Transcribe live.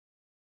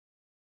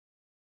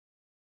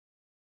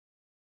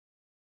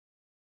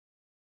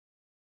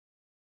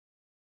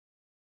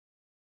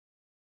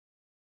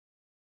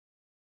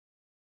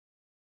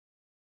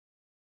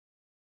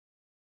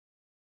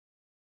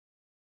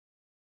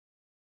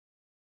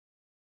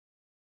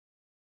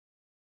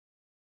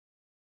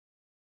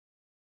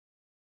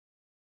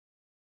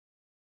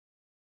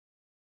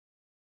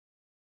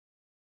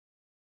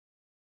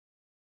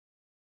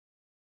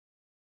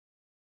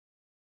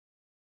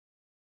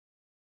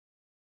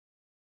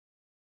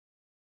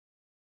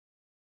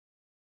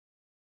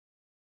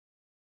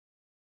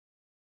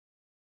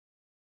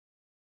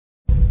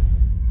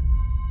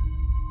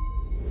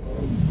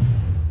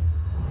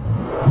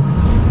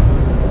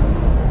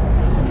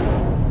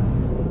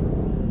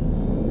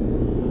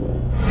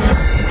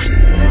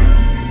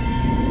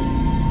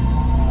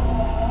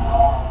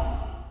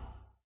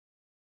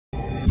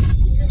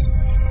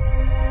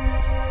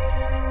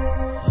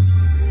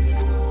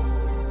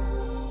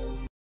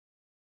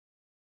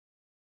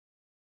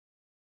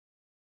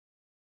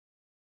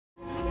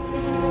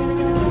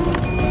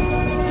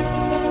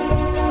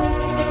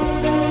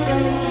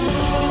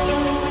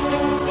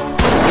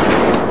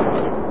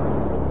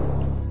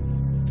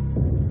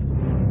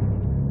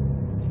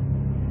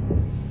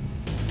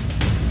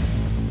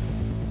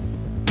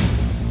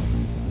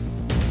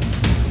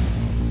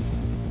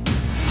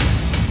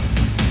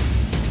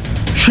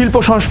শিল্প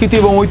সংস্কৃতি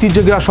এবং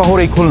ঐতিহ্যগ্রা শহর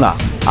এই খুলনা,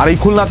 আর এই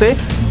খুলনাতে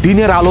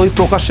দিনের আলোয়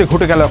প্রকাশ্যে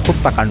ঘটে গেল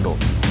হত্যাকাণ্ড।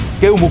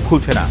 কেউ মুখ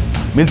খুলছে না,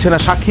 মিলছে না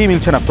সাক্ষী,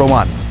 মিলছে না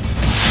প্রমাণ।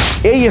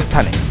 এই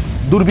স্থানে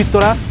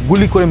দুর্বৃত্তরা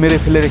গুলি করে মেরে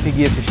ফেলে রেখে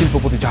গিয়েছে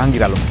শিল্পপতি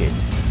জাহাঙ্গীর আলমকে।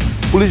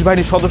 পুলিশ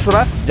বাহিনীর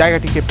সদস্যরা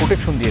জায়গাটিকে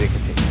প্রোটেকশন দিয়ে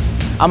রেখেছে।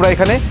 আমরা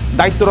এখানে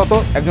দায়িত্বরত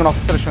একজন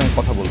অফিসারের সঙ্গে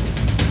কথা বলবো।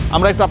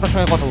 আমরা একটু আপনার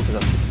সঙ্গে কথা বলতে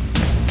যাচ্ছি।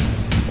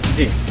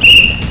 জি,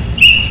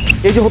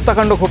 এই যে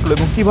হত্যাকাণ্ড ঘটলো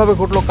এবং কিভাবে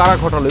ঘটলো, কারা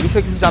ঘটালো, এই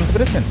বিষয়ে কিছু জানতে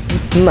পেরেছেন?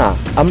 না,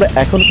 আমরা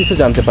এখন কিছু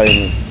জানতে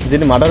পারিনি।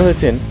 যিনি মার্ডার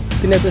হয়েছেন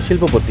তিনি একজন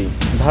শিল্পপতি।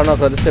 ধারণা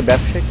করা যাচ্ছে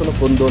ব্যবসায়িক কোনো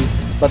কোন্দল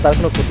বা তার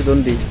কোনো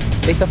প্রতিদ্বন্দ্বী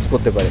এই কাজ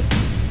করতে পারে।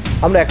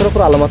 আমরা এখনও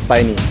কোনো আলামত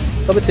পাইনি,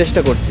 তবে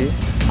চেষ্টা করছি।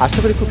 আশা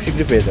করি খুব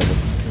শীঘ্রই পেয়ে যাব।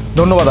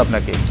 ধন্যবাদ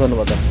আপনাকে।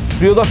 ধন্যবাদ।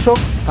 প্রিয় দর্শক,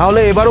 তাহলে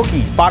এবারও কি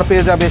পার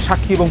পেয়ে যাবে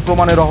সাক্ষী এবং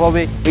প্রমাণের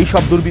অভাবে এই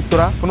সব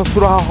দুর্বৃত্তরা? কোনো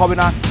সুরাহা হবে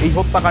না এই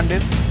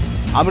হত্যাকাণ্ডের?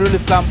 আমিরুল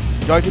ইসলাম,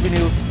 জয় টিভি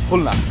নিউজ,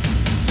 খুলনা।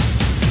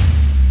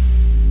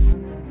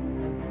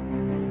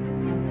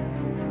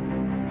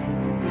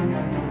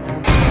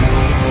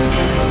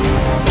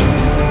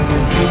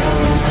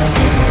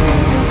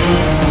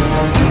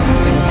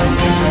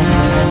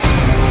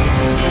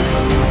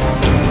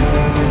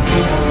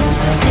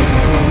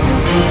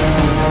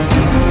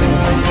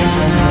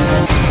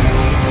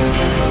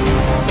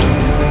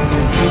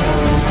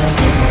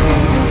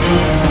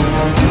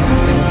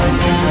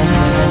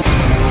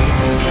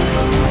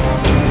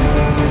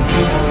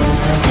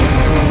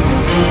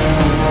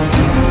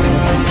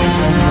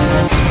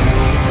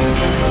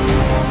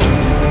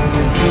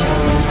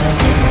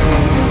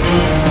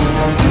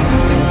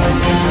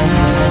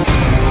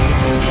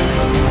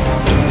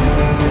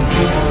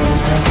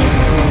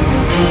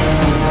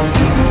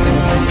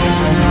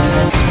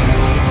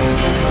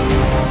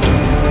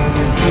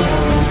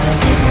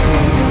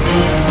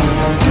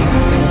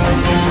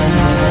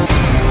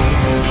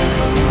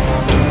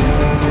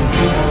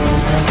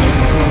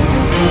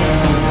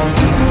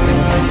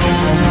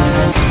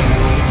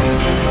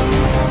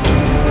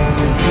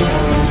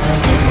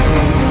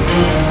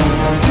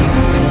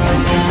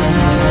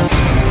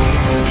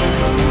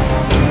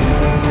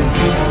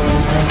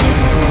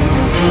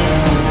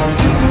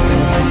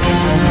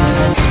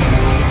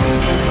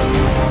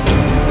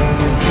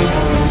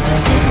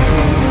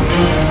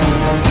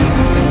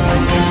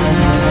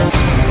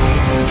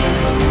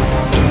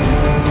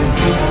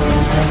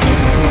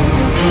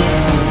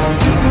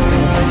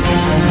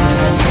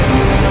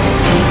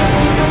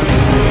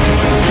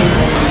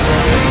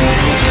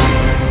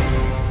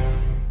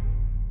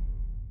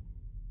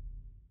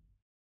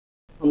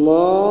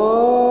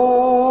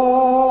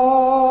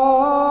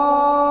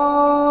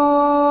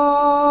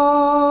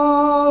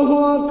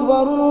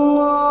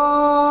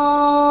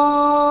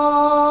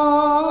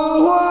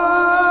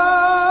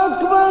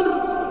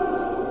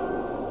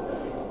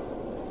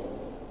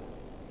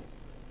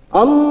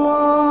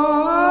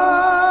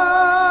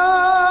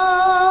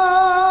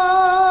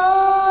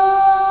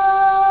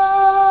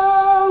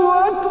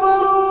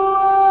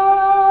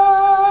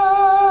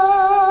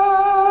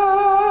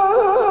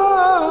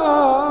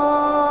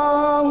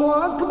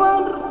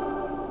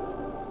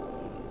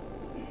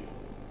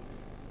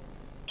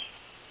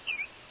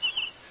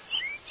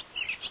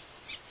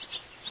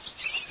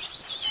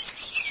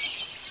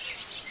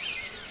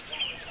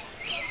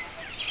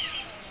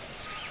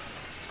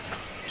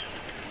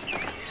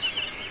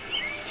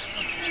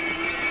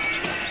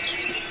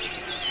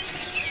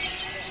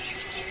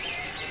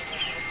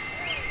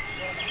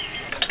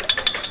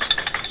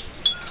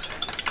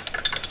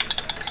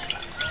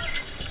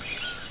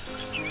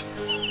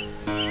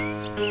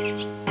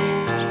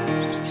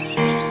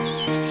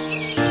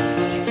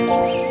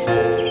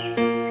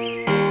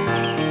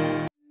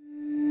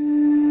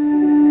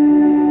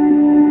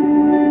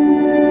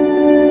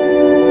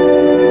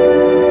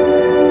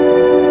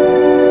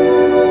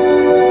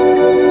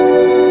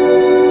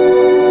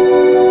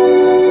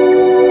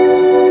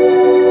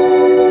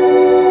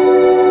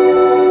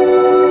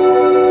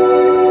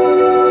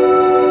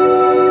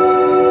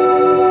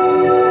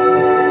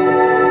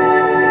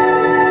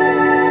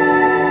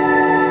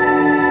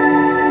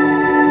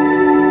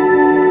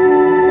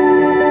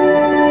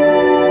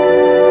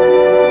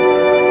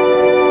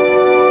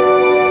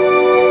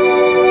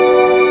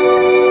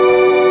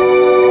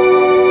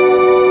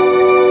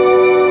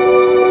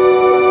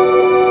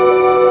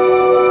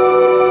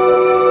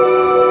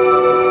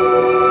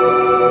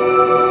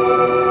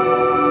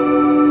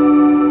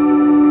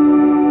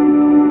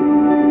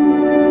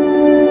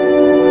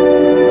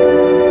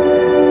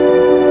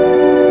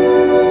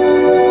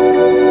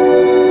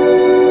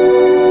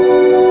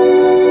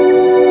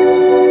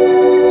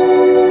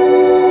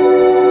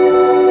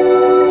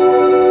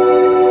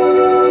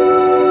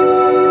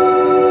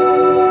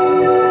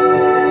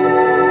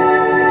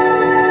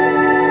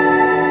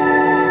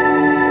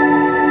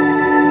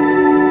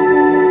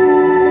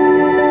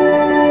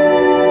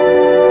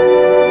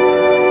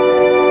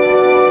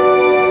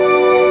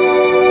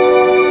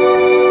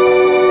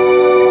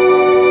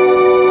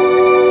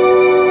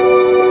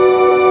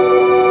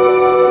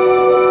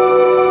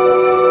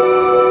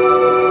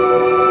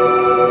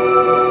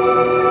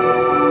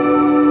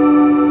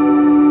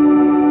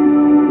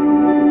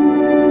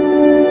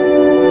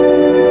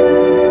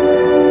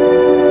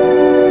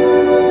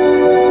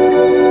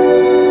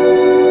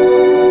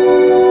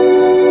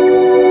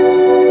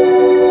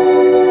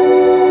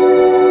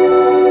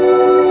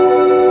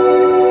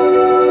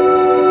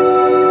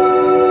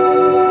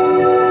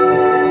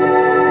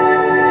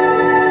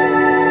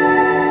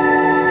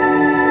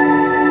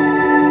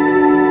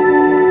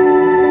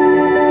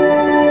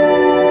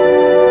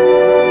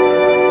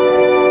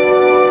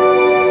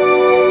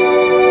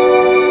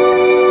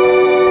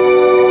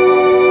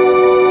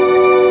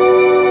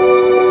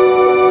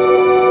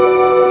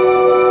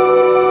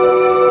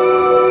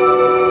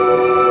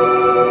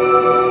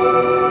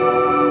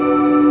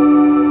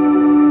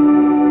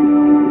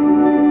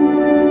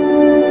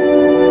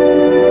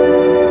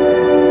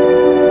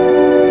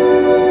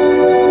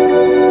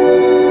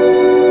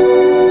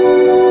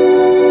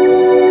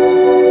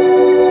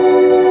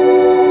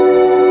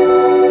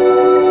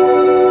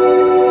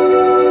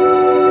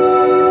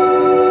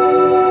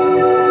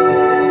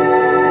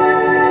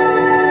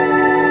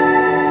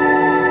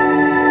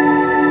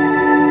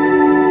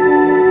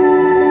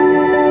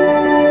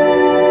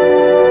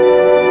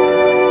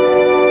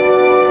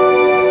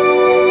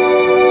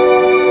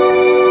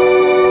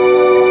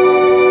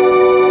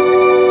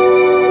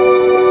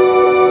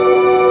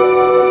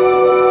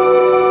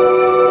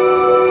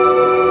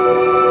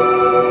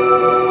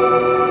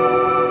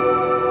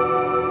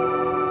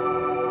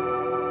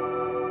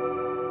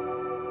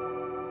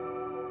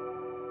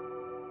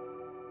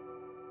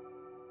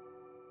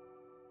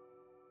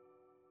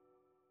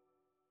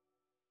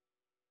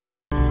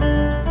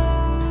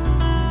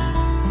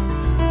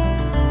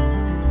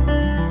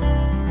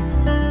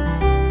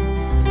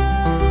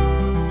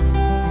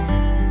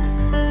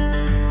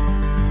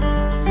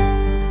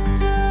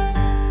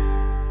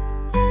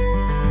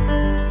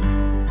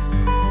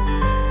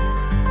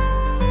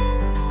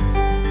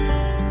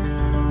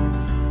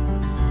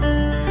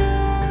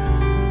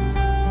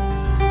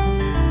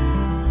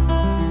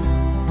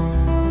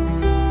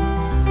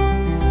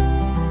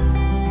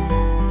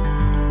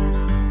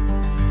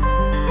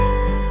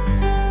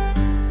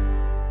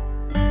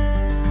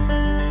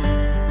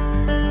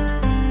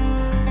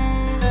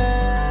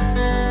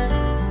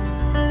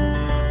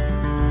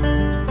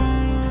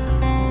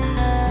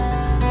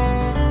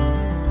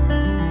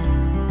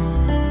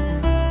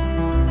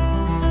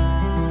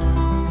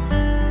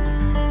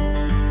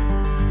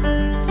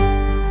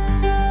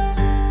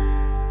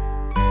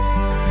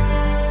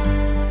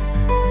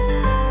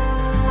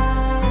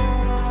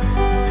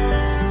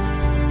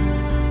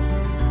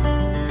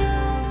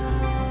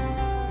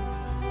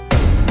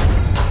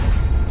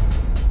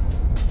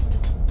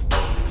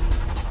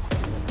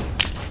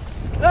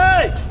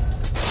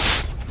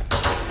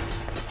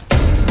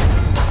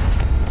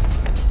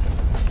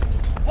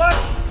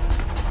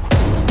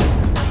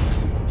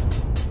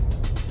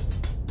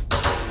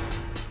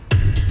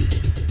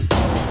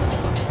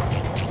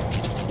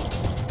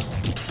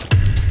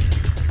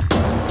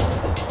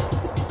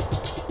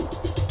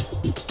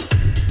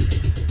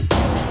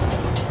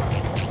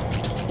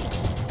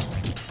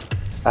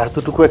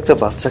 এতটুকু একটা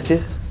বাচ্চাকে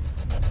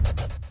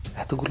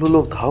এতগুলো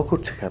লোক ধাও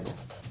করছে কেন?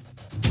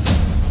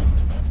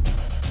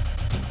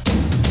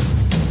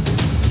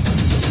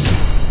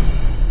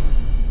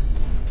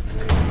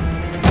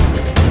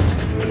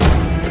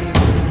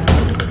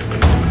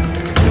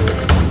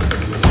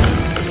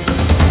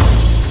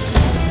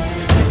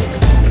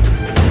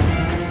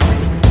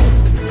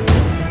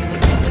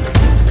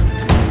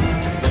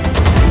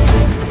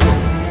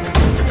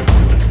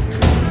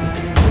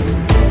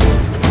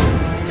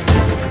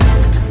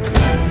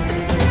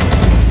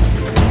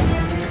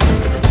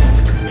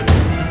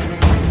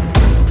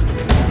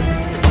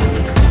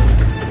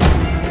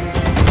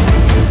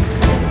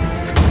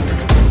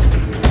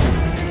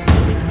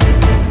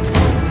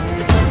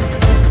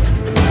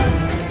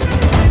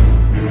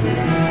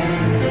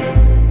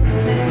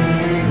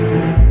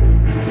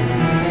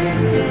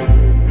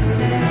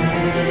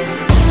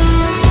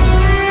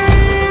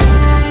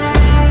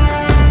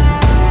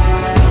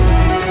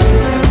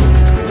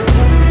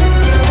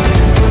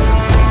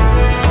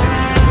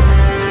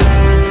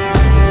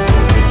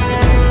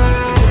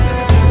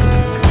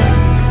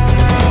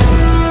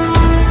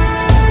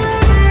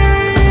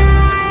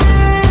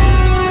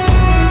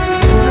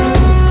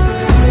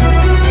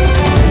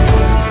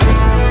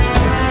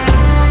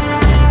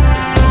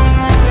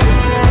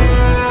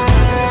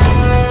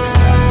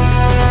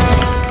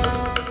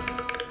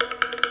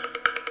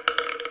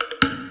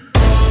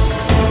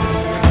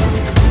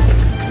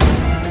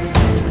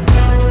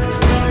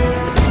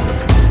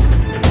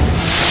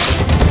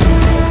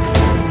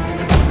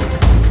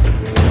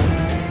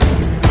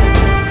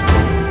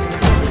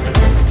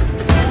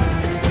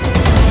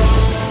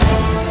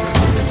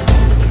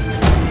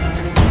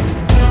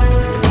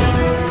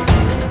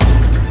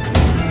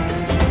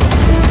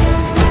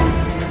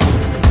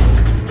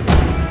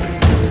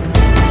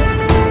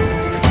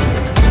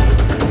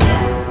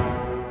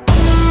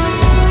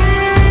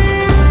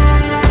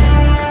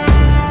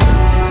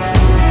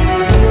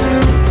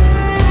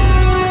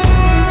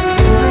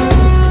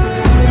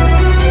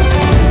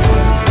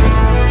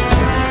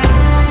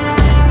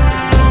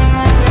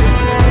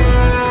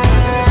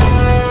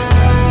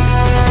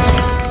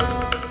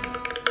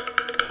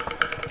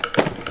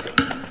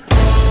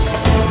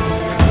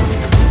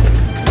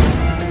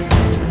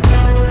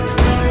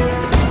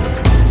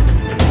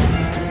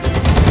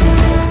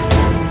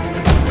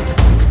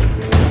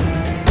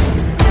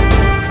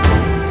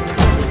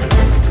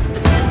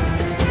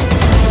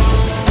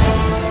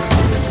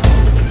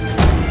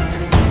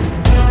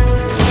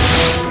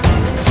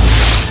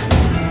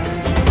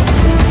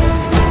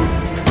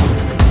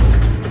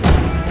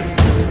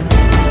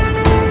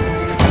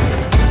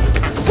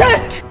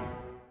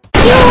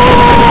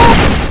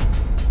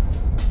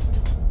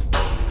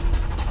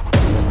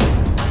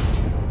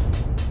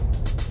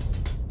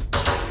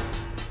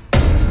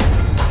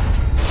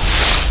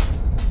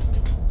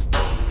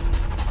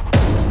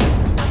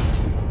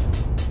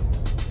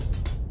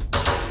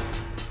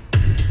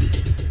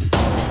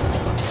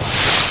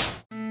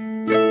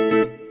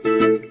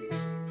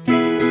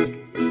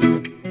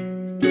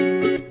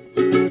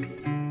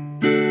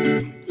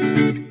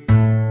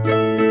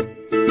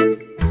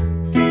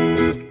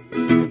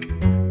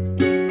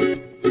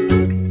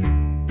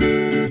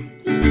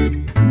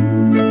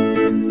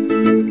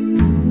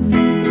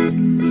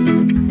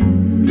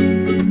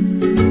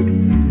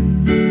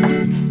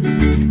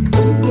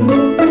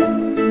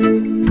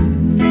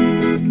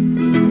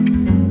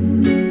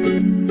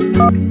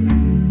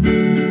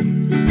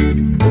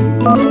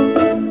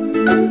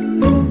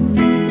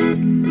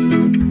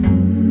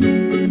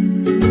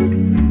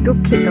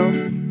 দুঃখিত,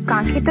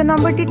 কাঙ্ক্ষিত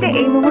নম্বরটিতে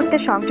এই মুহূর্তে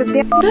সংযোগ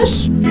দেওয়া।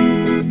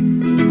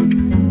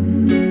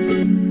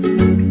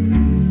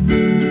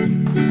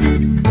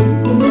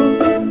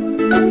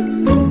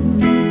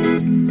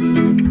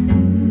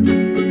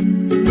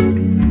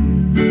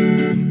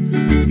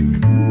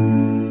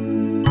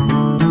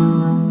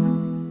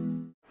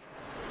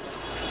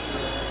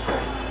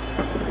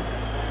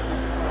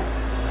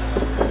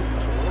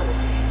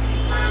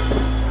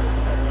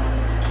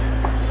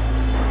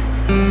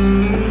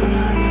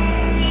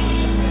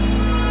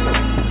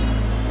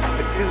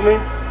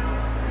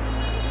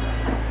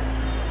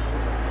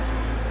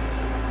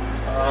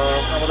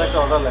 আমাদের একটা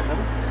অর্ডার লেখেন,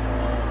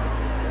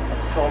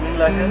 চাউমিন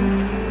লেখেন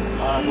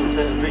আর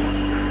হচ্ছে ড্রিঙ্কস।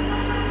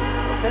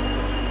 ওকে,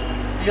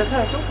 ঠিক আছে।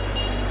 একটু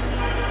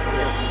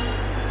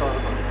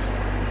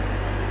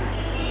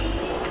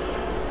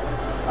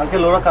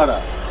আঙ্কেল, ওরা কারা?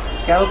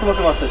 কেন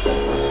তোমাকে মারতে চায়?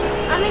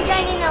 আমি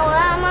জানি না,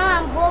 ওরা আমার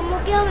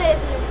আব্বুকেও মেরে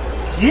ফেলেছে।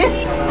 কি?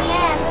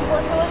 হ্যাঁ, আমি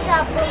বসে বসে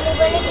আব্বুর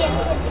মোবাইলে গেম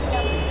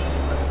খেলছিলাম।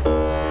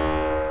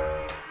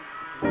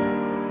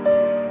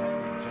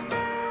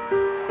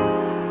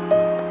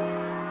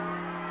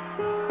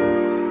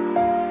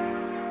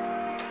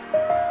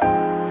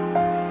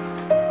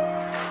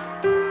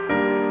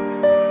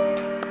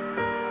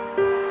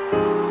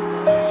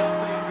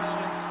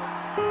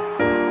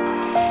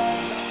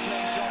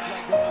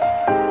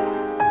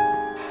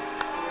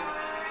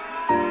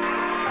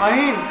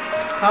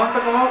 সাউন্ডটা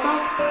কমাও তো।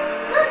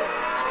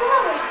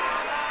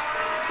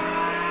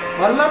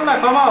 বললাম না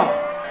কমাও।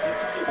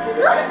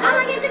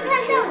 আমাকে একটু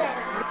খেলতেও দেয়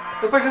না।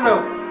 ওই পাশে যাও।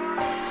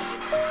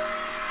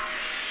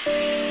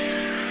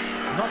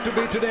 Not to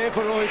be today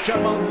for Rohit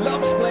Sharma, who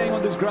loves playing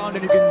on this ground,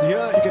 and you can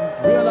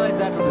realize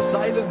that from the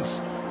silence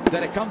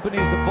that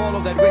accompanies the fall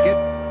of that wicket.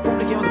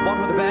 Probably came on the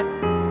bottom of the bat.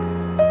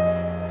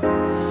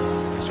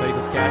 It's a very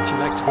good catch. He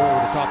likes to go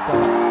over the top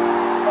corner.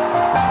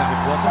 This time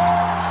it wasn't.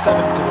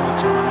 7 to Rohit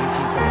Sharma,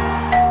 19 for him.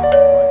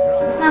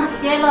 না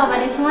এলো আবার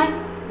এই সময়।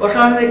 বসো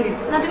আমি দেখি।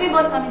 না তুমি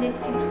বল আমি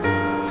দেখছি।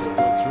 So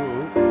go through.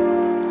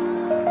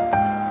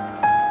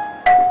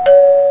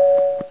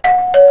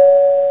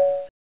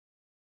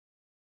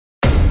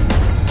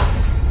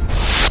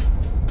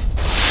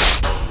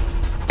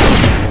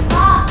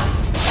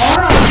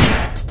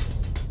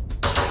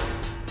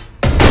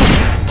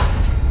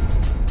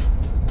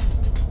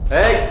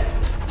 এই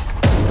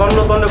তন্ন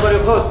তন্ন করে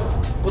খোঁজ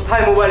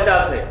কোথায় মোবাইলটা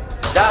আছে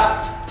যা।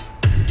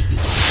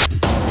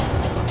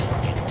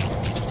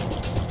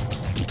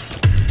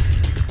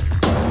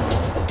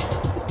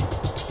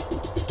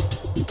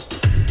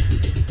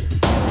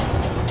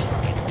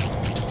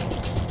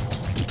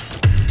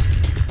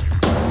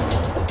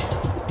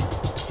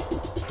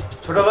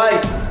 ছোট ভাই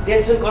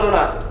টেনশন করো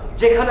না,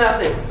 যেখানে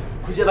আছে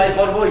খুঁজে ভাই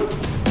করবই।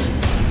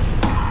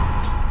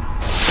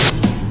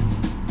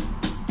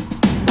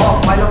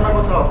 পাইলাম না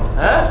কোথাও।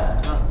 হ্যাঁ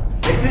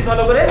দেখছিস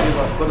ভালো করে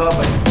কোথাও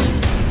পাই।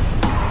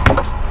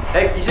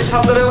 এই কিসের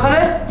শব্দ রে ওখানে?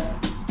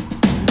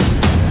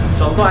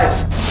 শব্দ আয়।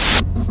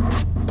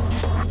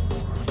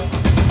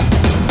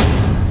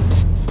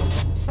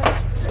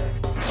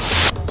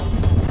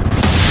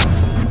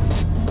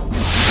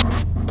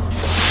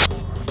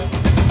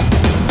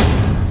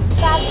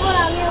 তারপর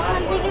আমি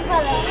ওখান থেকে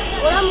পালাই।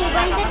 ওরা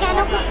মোবাইলটা কেন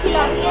করছিল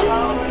আঙ্কেল?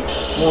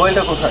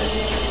 মোবাইলটা কোথায়?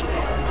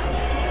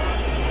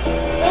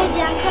 এই যে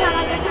আঙ্কেল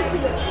আমার কাছে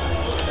ছিল।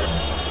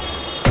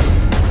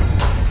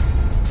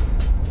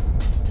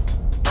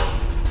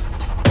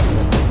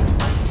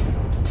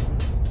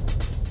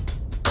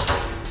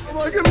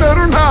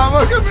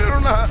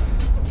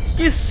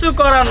 কিচ্ছু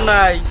করার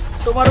নাই,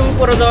 তোমার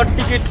উপরে যাওয়ার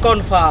টিকিট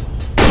কনফার্ম।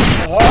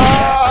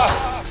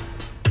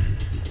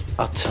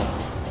 আচ্ছা,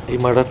 এই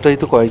মার্ডারটাই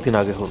তো কয়েকদিন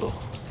আগে হলো,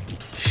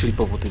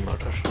 শিল্পপতি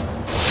মার্ডার।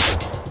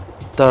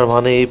 তার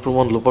মানে এই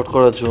প্রমাণ লোপাট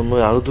করার জন্য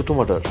আরো দুটো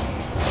মার্ডার।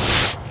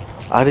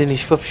 আর এই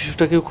নিষ্পাপ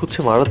শিশুটাকেও খুঁজছে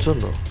মারার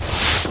জন্য?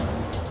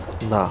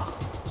 না,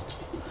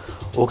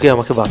 ওকে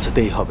আমাকে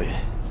বাঁচাতেই হবে।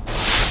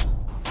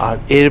 আর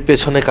এর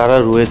পেছনে কারা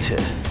রয়েছে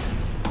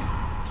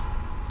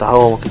তাও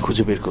আমাকে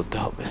খুঁজে বের করতে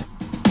হবে।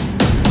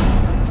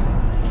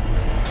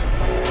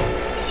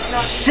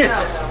 Shit!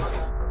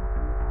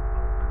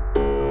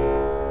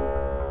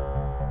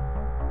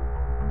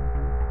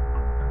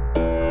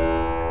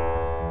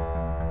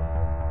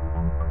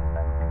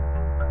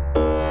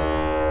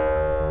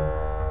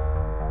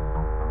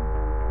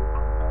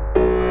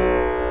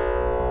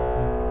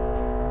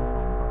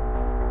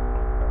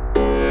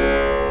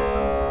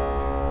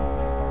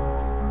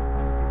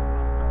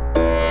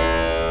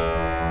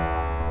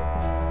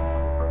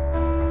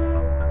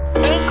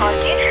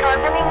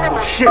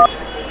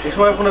 এই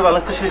সময় ফোনে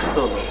ব্যালেন্সটা শেষ হতে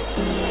হলো।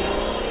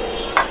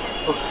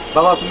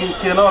 বাবা তুমি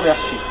খেয়ে নাও, আমি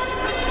আসছি।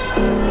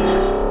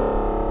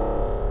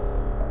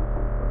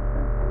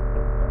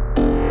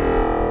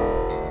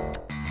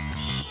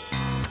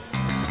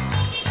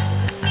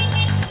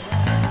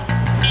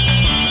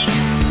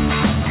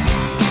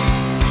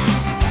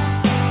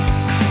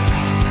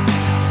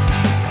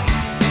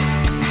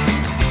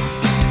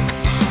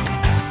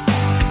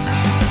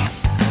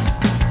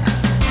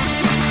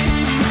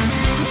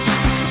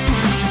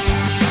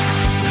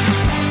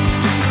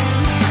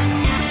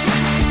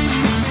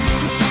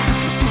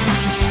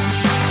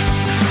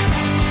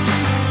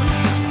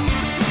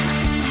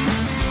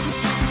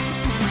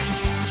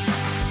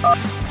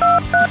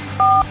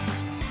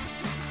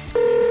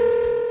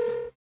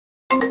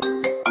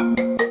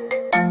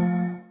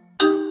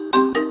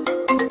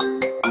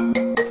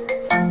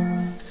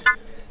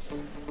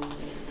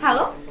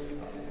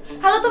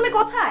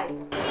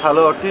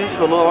 হ্যালো অর্থি,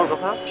 শোনো আমার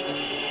কথা।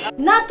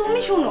 না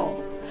তুমি শোনো,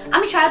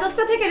 আমি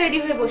 10:30 থেকে রেডি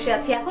হয়ে বসে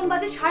আছি, এখন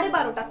বাজে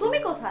 12:30। তুমি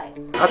কোথায়?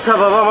 আচ্ছা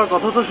বাবা, আমার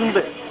কথা তো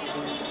শুনবে।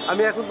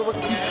 আমি এখন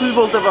তোমাকে কিছুই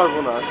বলতে পারবো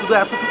না, শুধু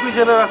এতটুকুই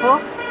জেনে রাখো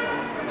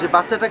যে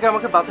বাচ্চাটাকে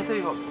আমাকে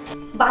বাঁচাতেই হবে।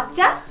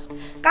 বাচ্চা?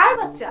 কার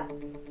বাচ্চা?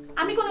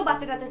 আমি কোনো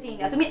বাচ্চা টাচ্চা চিনি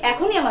না, তুমি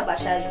এখনই আমার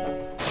বাসায় আসবে।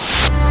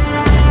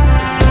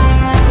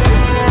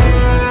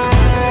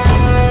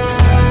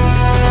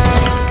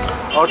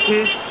 অর্থি,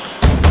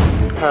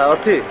 হ্যাঁ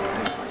অর্থি।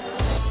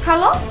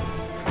 হ্যালো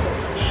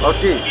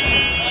অর্থি,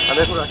 আমি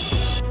এখন আসছি।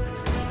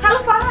 হ্যালো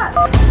ফাহাদ।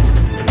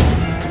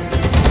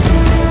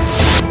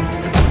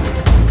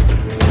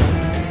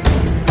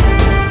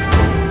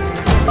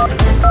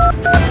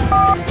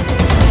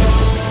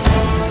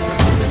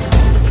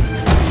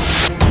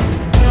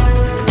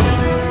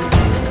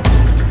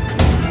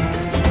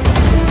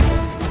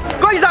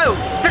 কই যাও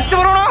দেখতে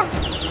পারো না?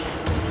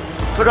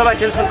 ছোট ভাই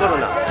টেনশন করো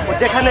না, ও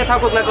যেখানে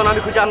থাকুক না কেন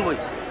আমি খুঁজে আনবই।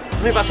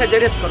 তুমি বাসায় যে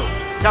রেস্ট করো,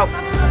 যাও।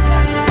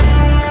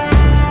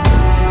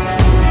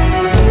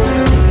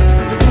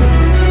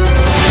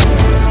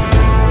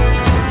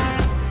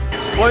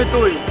 বই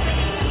তুই।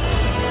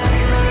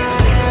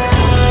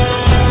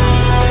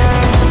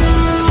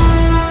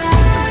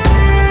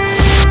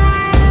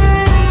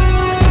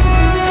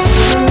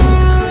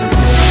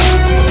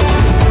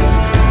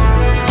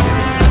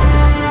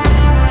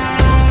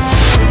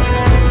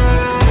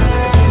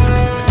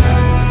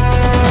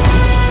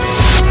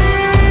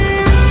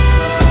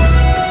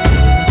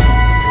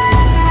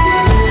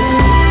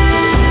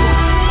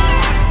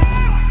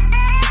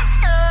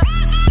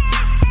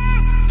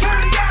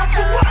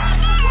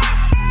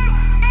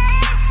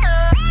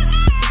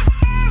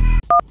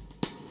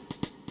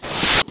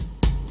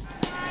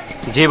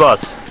 জি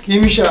বস। কি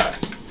মিশা,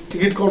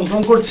 টিকিট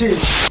কনফার্ম করছিস?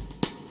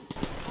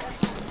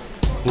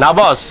 না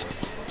বস,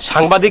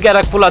 সাংবাদিকের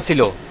এক পোলা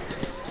ছিল,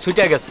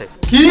 ছুটে গেছে।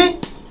 কি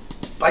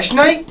পাইস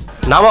নাই?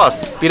 না বস,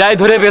 প্রায়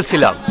ধরে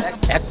ফেলছিলাম।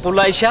 এক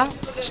পোলা আইসা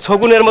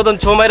শগুনের মতন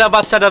চৌমাইরা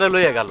বাচ্চাটারে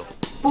লইয়া গেল।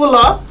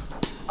 পোলা?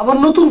 আবার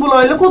নতুন পোলা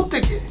এলো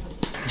কোত্থেকে?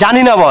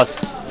 জানি না বস,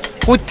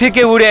 কই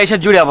থেকে উড়ে এসে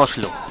জুড়ে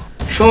বসলো।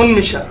 শোন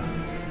মিশা,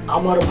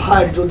 আমার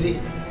ভাইয়ের যদি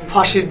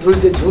ফাঁসির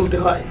দড়িতে ঝুলতে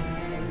হয়,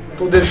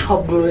 তোদের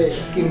সবগুলোরে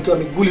কিন্তু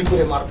আমি গুলি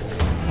করে মারবো।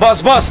 বস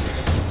বস,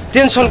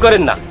 টেনশন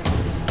করেন না,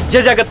 যে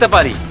জায়গাতে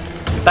পারি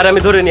তার আমি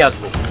ধরে নিয়ে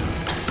আসবো,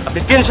 আপনি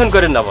টেনশন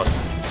করেন না বস।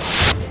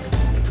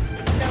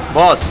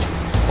 বস,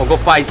 ওগো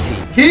পাইছি।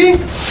 কি?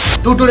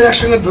 দুটোরে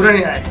একসঙ্গে ধরে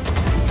নিয়ে আয়।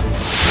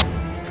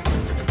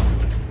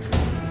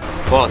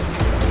 বস,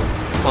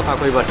 কথা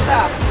কইবার চাই।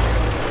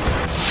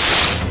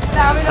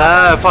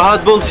 হ্যাঁ ফাহাদ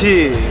বলছি।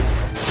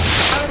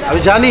 আমি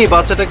জানি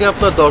বাচ্চাটাকে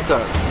আপনার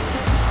দরকার,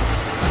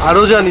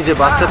 আরও জানি যে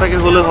বাচ্চাটাকে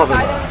হলে হবে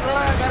না,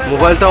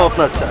 মোবাইলটাও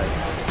আপনার চাই।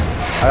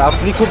 আর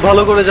আপনি খুব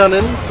ভালো করে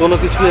জানেন কোনো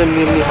কিছু এমনি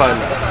এমনি হয়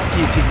না।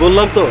 কি ঠিক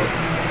বললাম তো?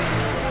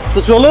 তো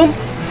চলুন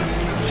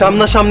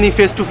সামনাসামনি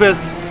ফেস টু ফেস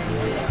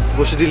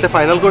বসে ডিলটা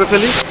ফাইনাল করে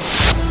ফেলি,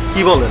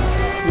 কি বলেন?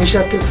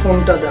 মিশাকে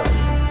ফোনটা দাও।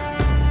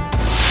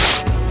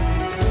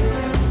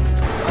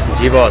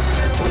 জি বস।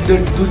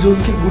 ওদের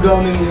দুজনকে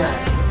গুডাউনে নিয়ে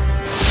আয়।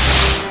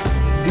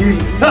 ডিল।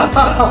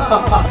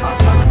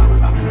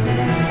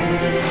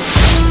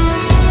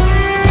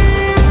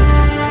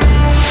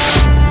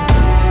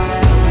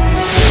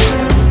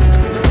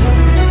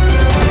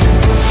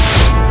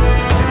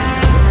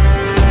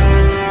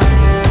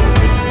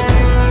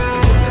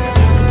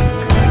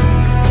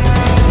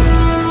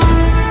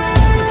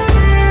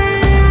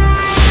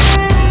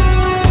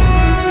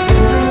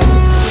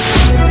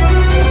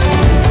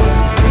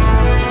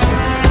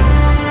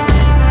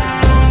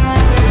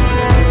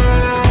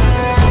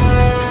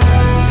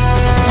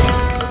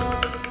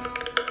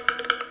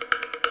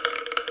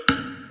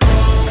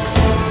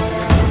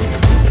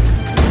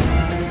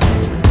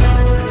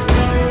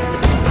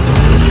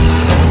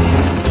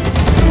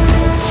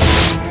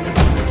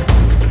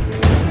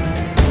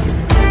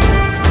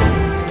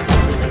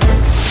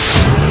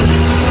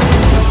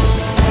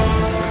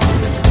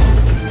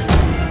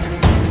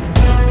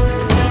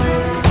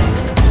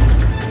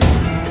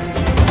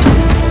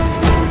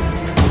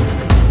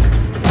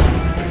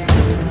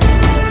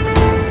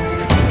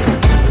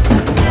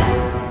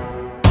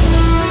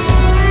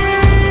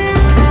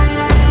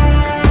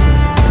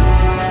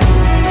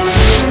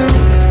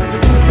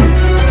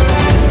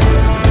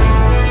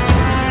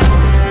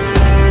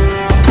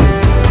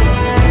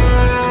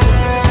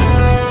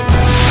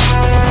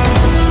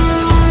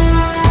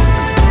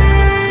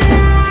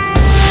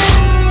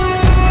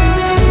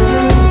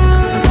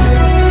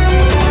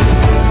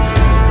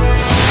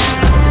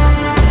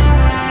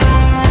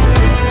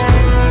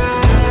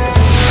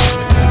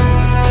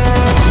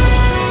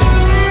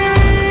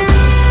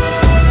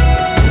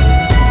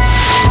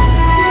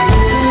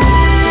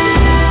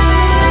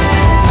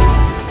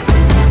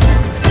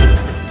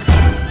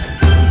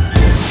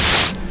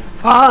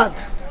 ফাহাদ,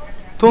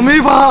 তুমি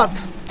ফাহাদ?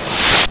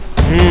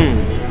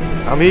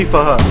 আমি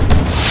ফাহাদ।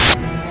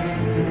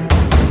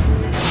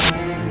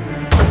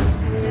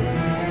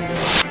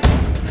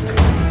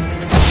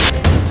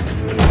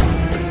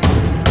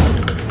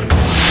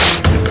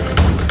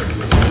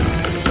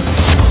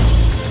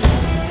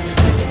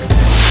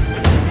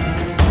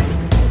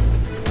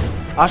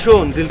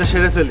 আসুন ডিলটা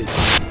সেরে ফেলি,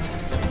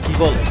 কি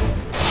বল?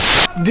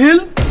 ডিল?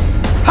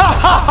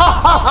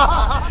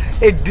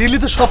 এই ডিলই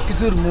তো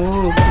সবকিছুর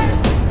মূল।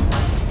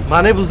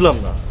 মানে বুঝলাম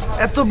না।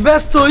 এত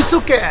ব্যস্ত হইছো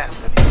কেন?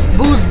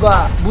 বুঝবা,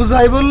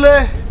 বুঝাই বললে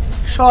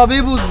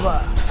সবই বুঝবা।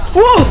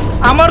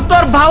 আমার তো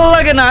আর ভালো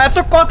লাগে না, এত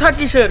কথা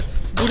কিসের?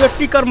 দুটো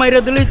টিকার মাইরা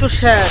দিলেই তো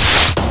শেষ,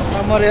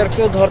 আমার আর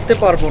কেউ ধরতে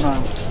পারবো না।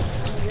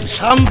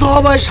 শান্ত হ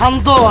ভাই,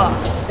 শান্ত হ।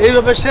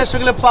 এইভাবে শেষ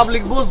হয়ে গেলে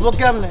পাবলিক বুঝবো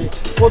কেমনে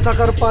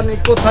কোথাকার পানি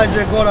কোথায়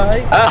যে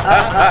গড়ায়।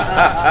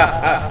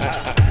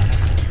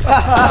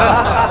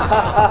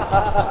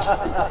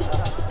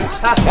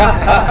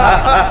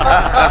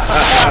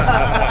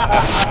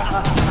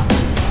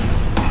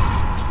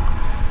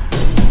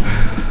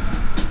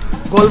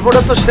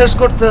 গল্পটা তো শেষ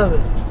করতে হবে,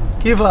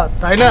 কি ভাত,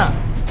 তাই না?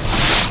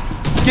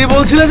 কি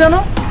বলছিলে জানো?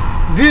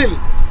 ডিল।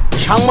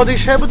 সাংবাদিক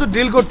সাহেব তো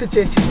ডিল করতে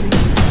চেয়েছিল,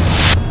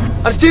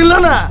 আর চিনল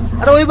না।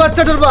 আর ওই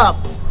বাচ্চাটার বাপ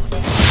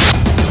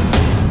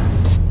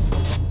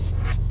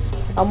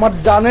আমার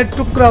জানের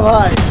টুকরা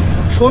ভাই,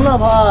 শোনা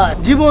ভাই,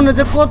 জীবনে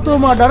যে কত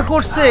মার্ডার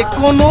করছে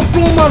কোনো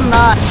প্রমাণ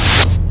নাই।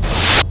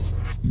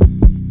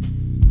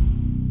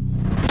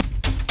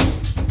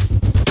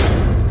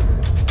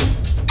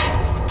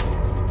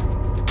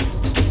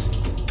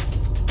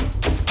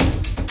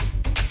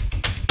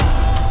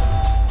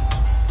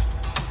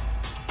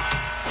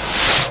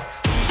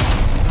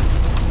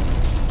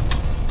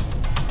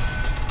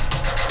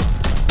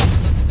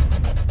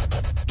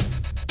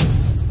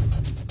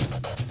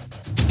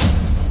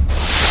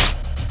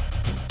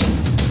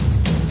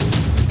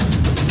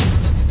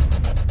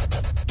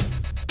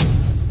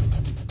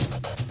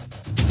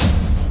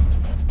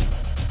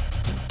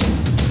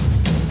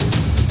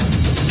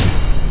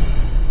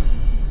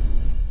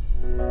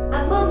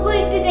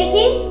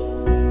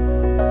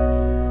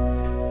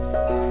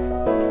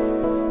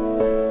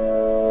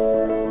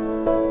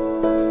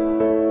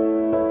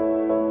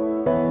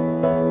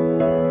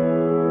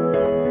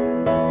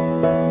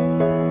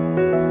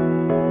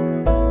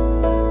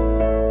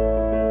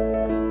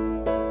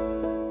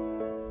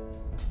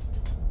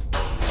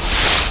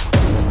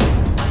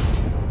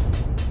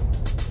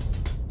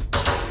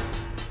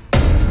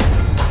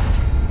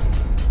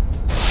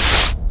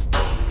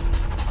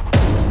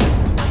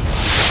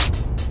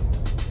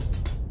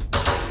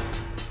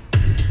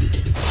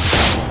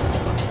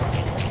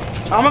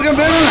 আমাকে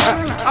মেরো না,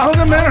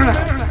 আমাকে মেরো না,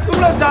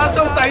 তোমরা যা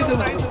চাও তাই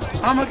দেবো,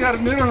 আমাকে আর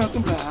মেরো না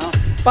তোমরা।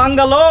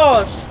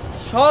 পাঙ্গালস,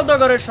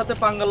 সওদাগরের সাথে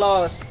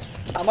পাঙ্গালস,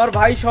 আমার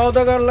ভাই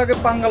সওদাগর লাগে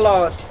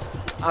পাঙ্গালস,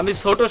 আমি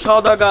ছোট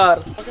সওদাগর।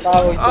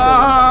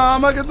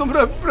 আমাকে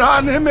তোমরা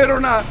প্রাণে মেরো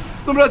না,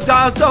 তোমরা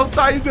যা চাও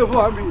তাই দেবো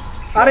আমি।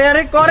 আরে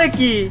আরে করে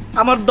কি,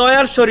 আমার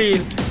দয়ার শরীর,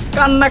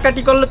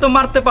 কান্নাকাটি করলে তো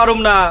মারতে পারুম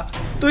না,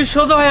 তুই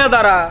সোজা হয়ে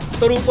দাঁড়া,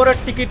 তোর উপরের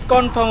টিকিট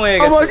কনফার্ম হয়ে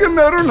গেছে। আমাকে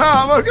মেরো না,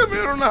 আমাকে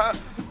মেরো না।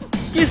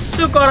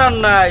 কিচ্ছু করার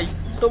নাই,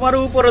 তোমার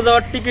উপরে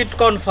যাওয়ার টিকিট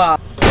কনফার্ম।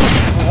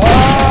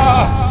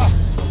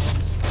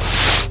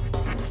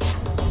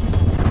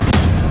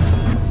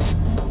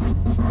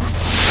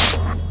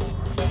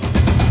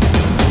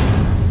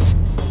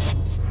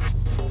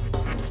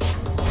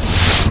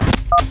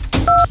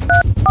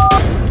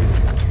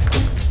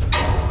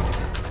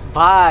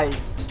 ভাই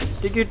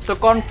টিকিট তো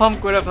কনফার্ম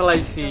করে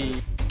ফেলাইছি।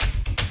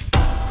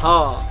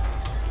 হ্যাঁ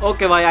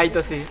ওকে ভাই,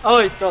 আইতাছি।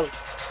 ওই চল।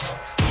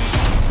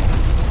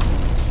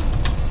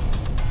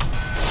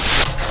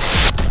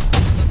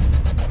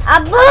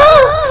 আব্বু,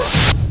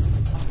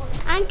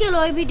 আঙ্কেল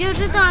ওই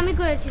ভিডিওটা তো আমি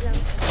করেছিলাম।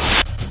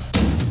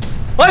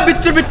 ওই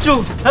বিচ্ছু বিচ্ছু,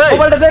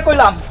 মোবাইলটা দে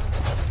কইলাম।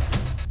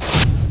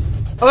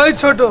 ওই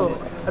ছোট,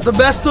 এত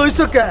ব্যস্ত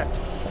হইছো কেন?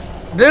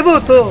 দেবো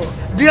তো,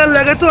 দিয়ার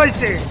লাগে তো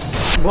আইছে,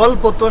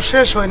 গল্প তো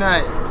শেষ হয়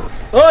নাই।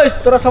 ওই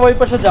তোরা সবাই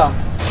পাশে যা,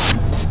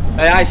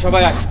 আয়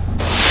সবাই আয়।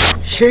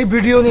 সেই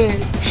ভিডিও নিয়ে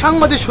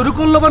সাংবাদিক শুরু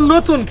করলো আবার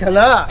নতুন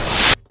খেলা।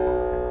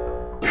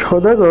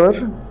 সওদাগর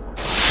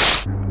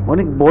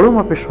অনেক বড়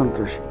মাপের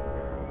সন্ত্রাসী,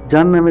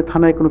 যার নামে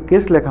থানায় কোনো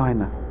কেস লেখা হয়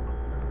না।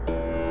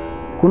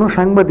 কোনো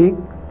সাংবাদিক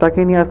তাকে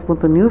নিয়ে আজ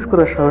পর্যন্ত নিউজ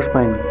করার সাহস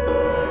পায়নি।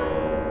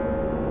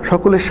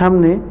 সকলের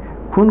সামনে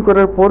খুন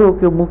করার পরেও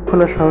কেউ মুখ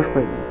খোলার সাহস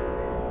পায়নি।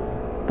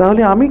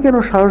 তাহলে আমি কেন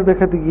সাহস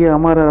দেখাতে গিয়ে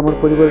আমার আর আমার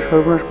পরিবারের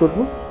সর্বনাশ করব?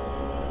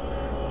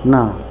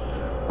 না,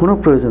 কোনো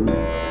প্রয়োজন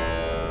নেই।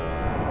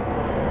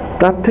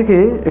 তার থেকে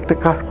একটা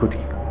কাজ করি,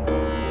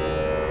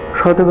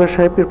 সওদাগর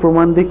সাহেবকে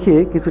প্রমাণ দেখিয়ে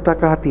কিছু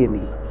টাকা হাতিয়ে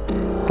নিই,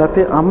 তাতে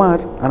আমার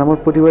আর আমার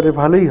পরিবারের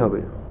ভালোই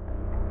হবে।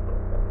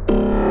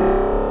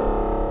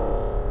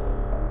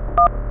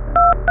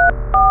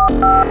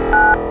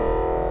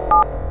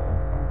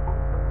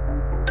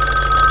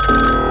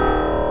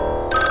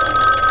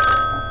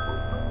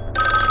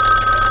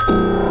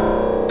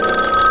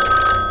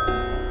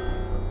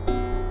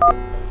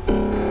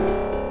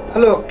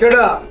 হ্যালো,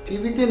 কেডা?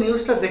 টিভিতে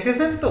নিউজটা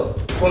দেখেছেন তো?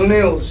 কোন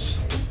নিউজ?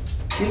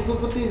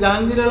 শিল্পপতি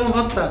জাহাঙ্গীর আলম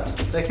হত্যা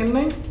দেখেন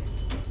নাই?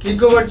 কি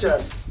খবর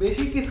চাস?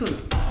 বেশি কিছু না,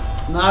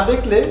 না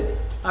দেখলে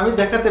আমি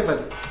দেখাতে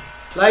পারি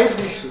লাইভ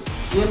দৃশ্য।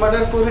 যে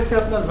মার্ডার করেছে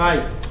আপনার ভাই।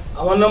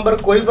 আমার নাম্বার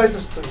কই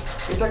পাইছিস তুই?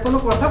 এটা কোনো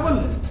কথা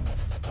বললেন?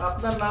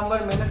 আপনার নাম্বার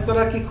ম্যানেজ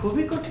করা কি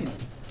খুবই কঠিন?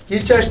 কি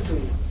চাস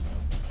তুই?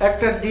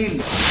 একটা ডিল।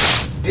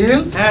 ডিল?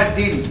 হ্যাঁ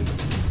ডিল।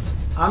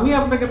 আমি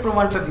আপনাকে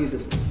প্রমাণটা দিয়ে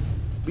দেবো,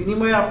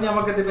 বিনিময়ে আপনি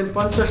আমাকে দেবেন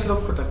 50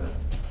 লক্ষ টাকা,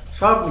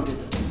 সব মিটে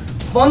যাবে।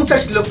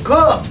 50 লক্ষ?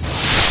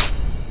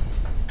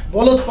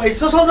 বলত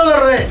পাইছো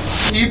সওদাগর রে?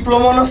 কি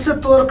প্রমাণ আছে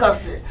তোর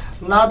কাছে?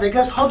 না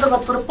দেখে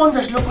সওদাগর তোর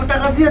 50 লক্ষ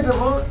টাকা দিয়ে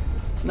দেবো?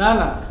 না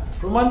না,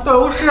 প্রমাণ তো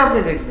অবশ্যই আপনি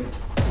দেখবেন।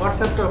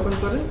 হোয়াটসঅ্যাপটা ওপেন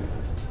করে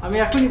আমি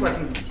এখনই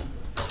পাঠিয়ে দিচ্ছি।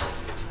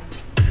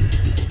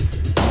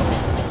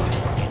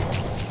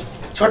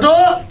 ছোট,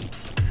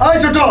 আয়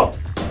ছোট।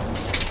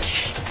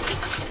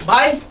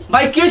 ভাই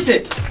ভাই কি হয়েছে?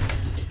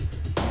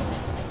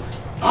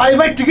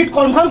 ভাই টিকিট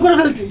কনফার্ম করে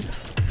ফেলছি।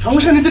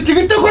 সমস্যা নিচে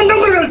টিকিটটা কনফার্ম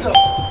করে ফেলছো।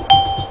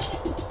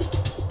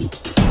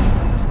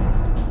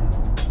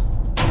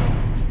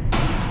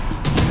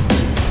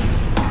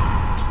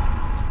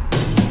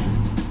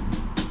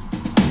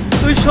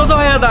 তুই সোজা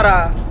হয়ে দাঁড়া,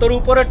 তোর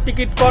উপরের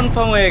টিকিট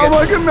কনফার্ম হয়ে গেছে।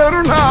 আমাকে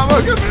মেরো না,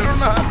 আমাকে মেরো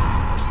না।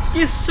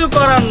 কিচ্ছু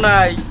করার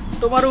নাই,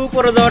 তোমার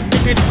উপরে যাওয়ার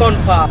টিকিট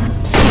কনফার্ম।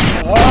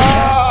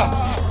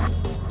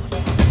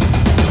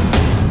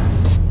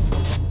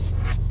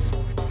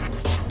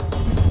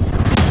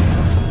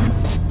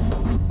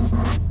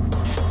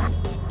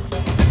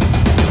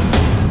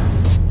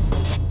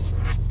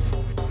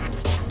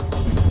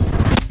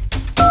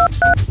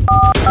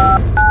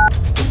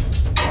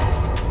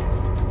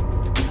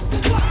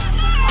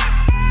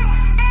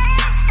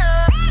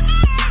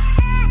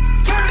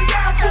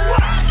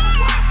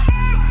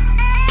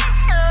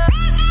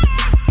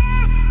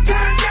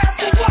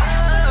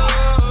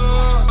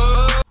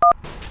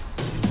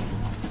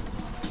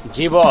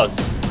 জি বস।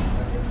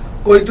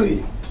 কই তুই?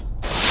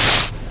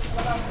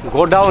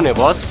 গোডাউনে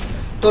বস।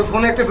 তোর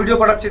ফোনে একটা ভিডিও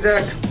পাঠাচ্ছি,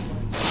 দেখ।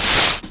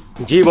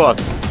 জি বস।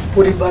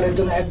 পরিবারের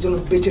জন্য একজন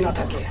বেঁচে না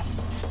থাকে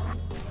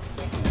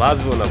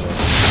বাঁচবো না বস।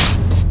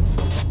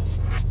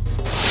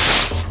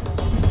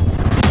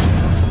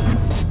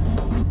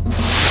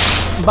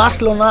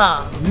 বাঁচলো না,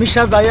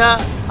 মিশা যায়া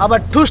আবার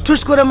ঠুস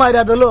ঠুস করে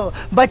মাইরা দিল,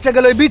 বাচ্চা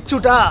গেল ওই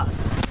বিচ্ছুটা।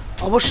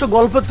 অবশ্য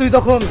গল্পে তুই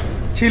তখন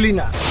ছিলি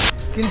না,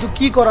 কিন্তু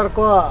কি করার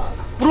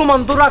প্রমাণ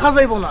তো রাখা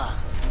যাইব না।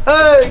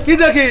 এই কি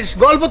দেখিস,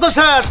 গল্প তো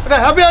শেষ, এটা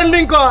হ্যাপি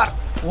এন্ডিং কর।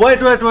 ওয়েট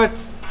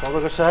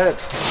কর্মকর্তা সাহেব,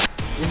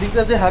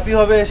 এন্ডিংটা যে হ্যাপি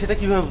হবে সেটা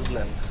কিভাবে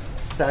বুঝলেন?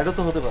 স্যাডও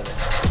তো হতে পারে।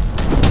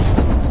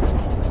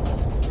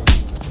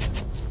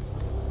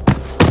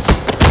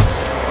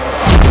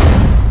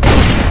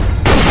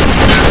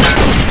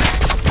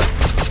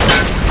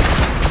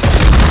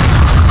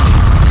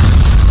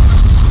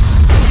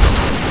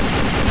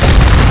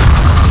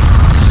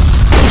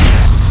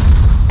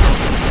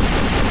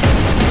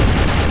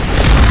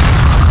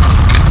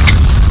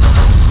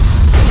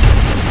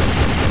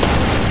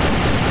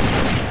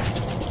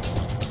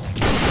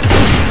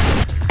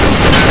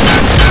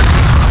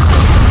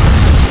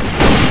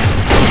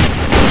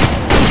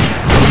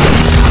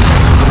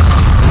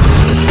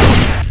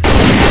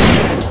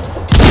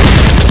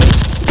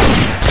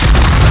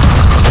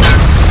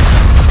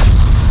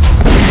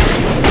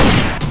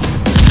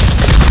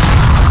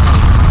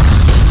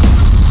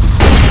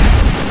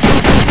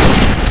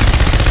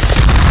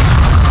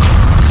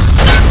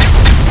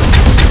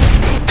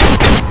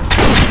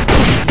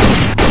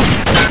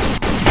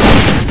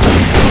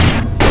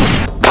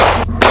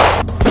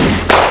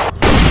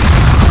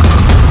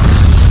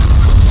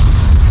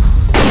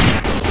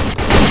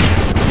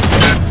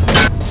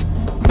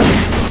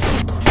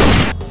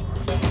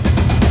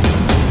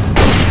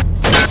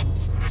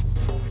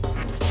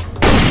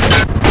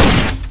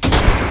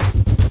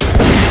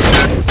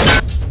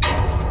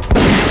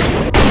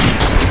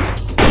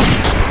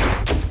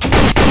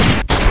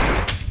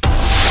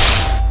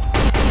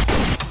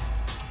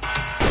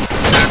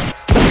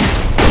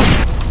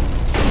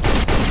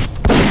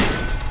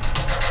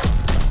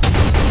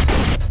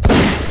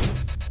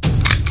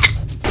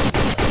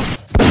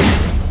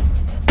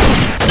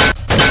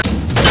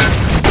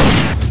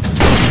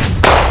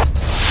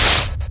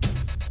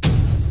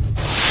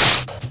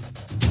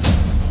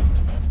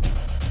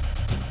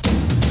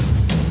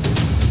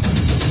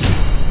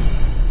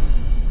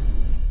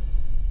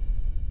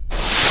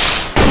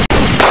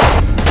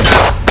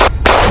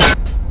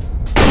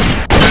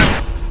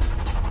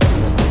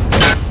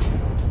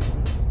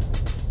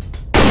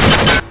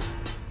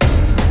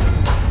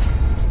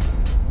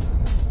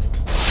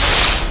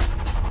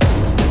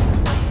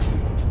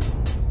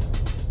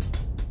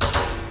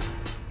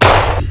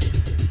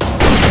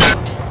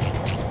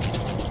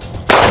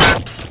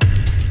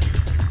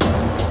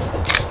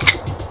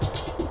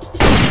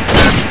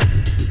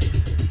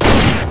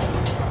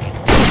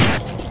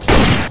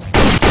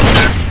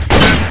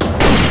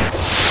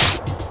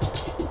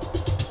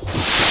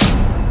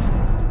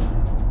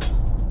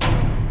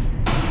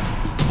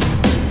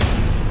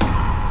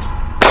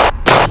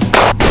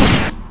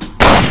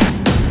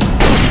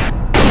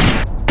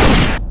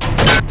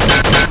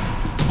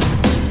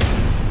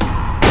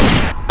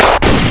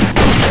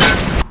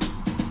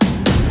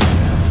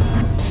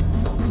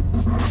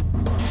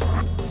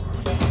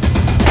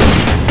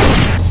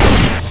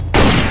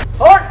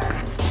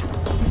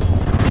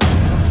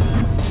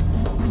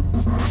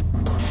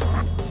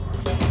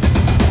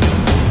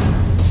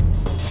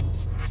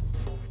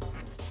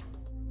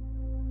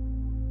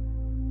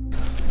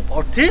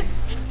 অর্থি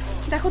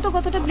দেখো তো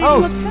কতটা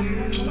ব্লিডিং হচ্ছে।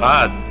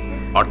 ফাহাদ,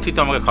 অর্থি তো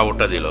আমাকে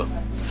খবরটা দিল।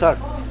 স্যার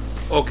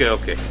ওকে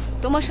ওকে।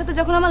 তোমার সাথে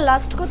যখন আমার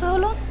লাস্ট কথা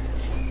হলো,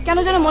 কেন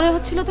যেন মনে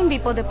হচ্ছিল তুমি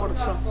বিপদে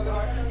পড়ছো।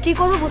 কি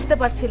করবো বুঝতে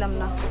পারছিলাম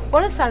না।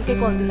 পরে স্যারকে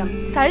কল দিলাম,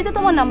 স্যারই তো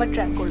তোমার নাম্বার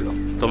ট্র্যাক করলো।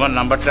 তোমার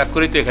নাম্বার ট্র্যাক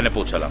করেই তো এখানে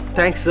পৌঁছালাম।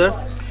 Thanks sir.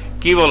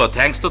 কি বলো,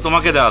 থ্যাঙ্কস তো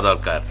তোমাকে দেওয়া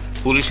দরকার।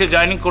 পুলিশে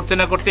জয়েনিং করতে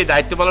না করতেই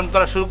দায়িত্ব পালন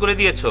করা শুরু করে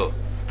দিয়েছো।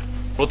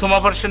 প্রথম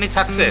অপারেশনই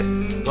সাকসেস,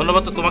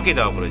 ধন্যবাদ তো তোমাকেই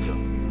দেওয়া প্রয়োজন।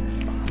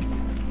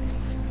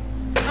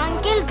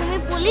 আঙ্কেল তুমি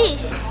পুলিশ?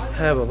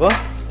 হ্যাঁ বাবা।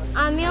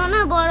 আমিও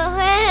না বড়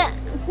হয়ে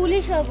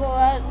পুলিশ হব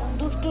আর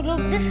দুষ্ট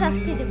লোকদের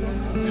শাস্তি দেব।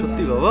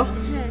 সত্যি বাবা?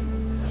 হ্যাঁ।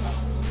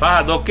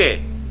 ফাহাদ ওকে?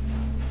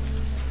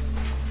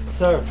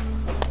 স্যার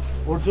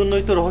ওর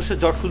জন্যই তো রহস্যের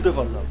জট খুলতে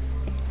পারলাম।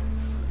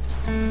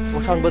 ও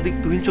সাংবাদিক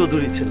তুহিন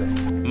চৌধুরীর ছেলে।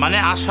 মানে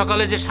আজ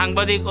সকালে যে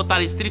সাংবাদিক ও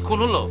তার স্ত্রী খুন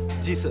হলো?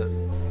 জি স্যার।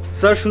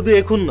 স্যার শুধু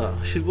এখন না,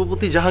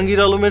 শিল্পপতি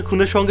জাহাঙ্গীর আলমের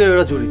খুনের সঙ্গে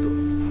এরা জড়িত।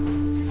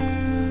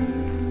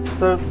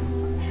 স্যার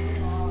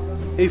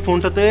এই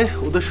ফোনটাতে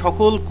ওদের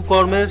সকল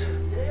কুকর্মের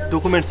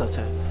ডকুমেন্টস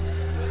আছে,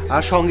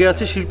 আর সঙ্গে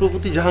আছে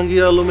শিল্পপতি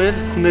জাহাঙ্গীর আলমের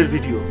খুনের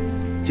ভিডিও,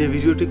 যে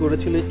ভিডিওটি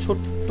করেছিল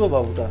ছোট্ট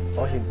বাবুটা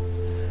অহিন,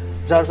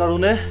 যার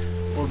কারণে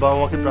ওর বাবা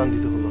মাকে প্রাণ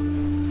দিতে হলো।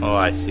 ও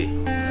আই সি।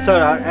 স্যার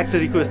আর একটা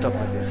রিকোয়েস্ট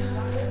আপনাকে,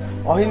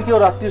 অহিনকে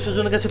ওর আত্মীয়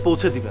স্বজনের কাছে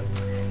পৌঁছে দিবেন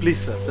প্লিজ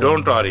স্যার।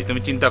 ডোন্ট ওয়ারি, তুমি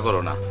চিন্তা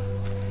করো না।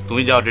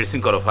 তুমি যাও ড্রেসিং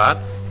করো ফাহাদ।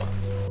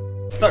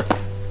 স্যার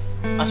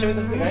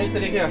আসামিদেরকে গাড়িতে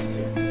রেখে আসছি।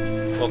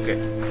 ওকে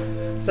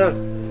স্যার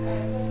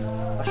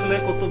আসলে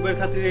কর্তব্যের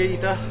খাতিরে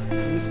এইটা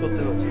ইউজ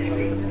করতে হচ্ছে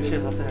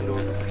পুলিশের হাতে হ্যান্ড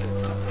ওভার করতে চাই।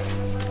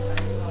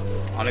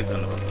 অনেক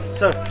ধন্যবাদ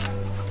স্যার।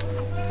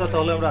 স্যার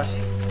তাহলে আমরা আসি।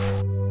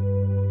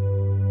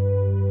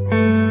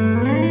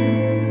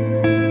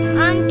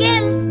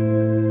 Uncle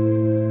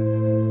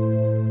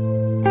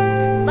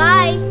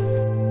bye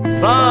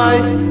bye.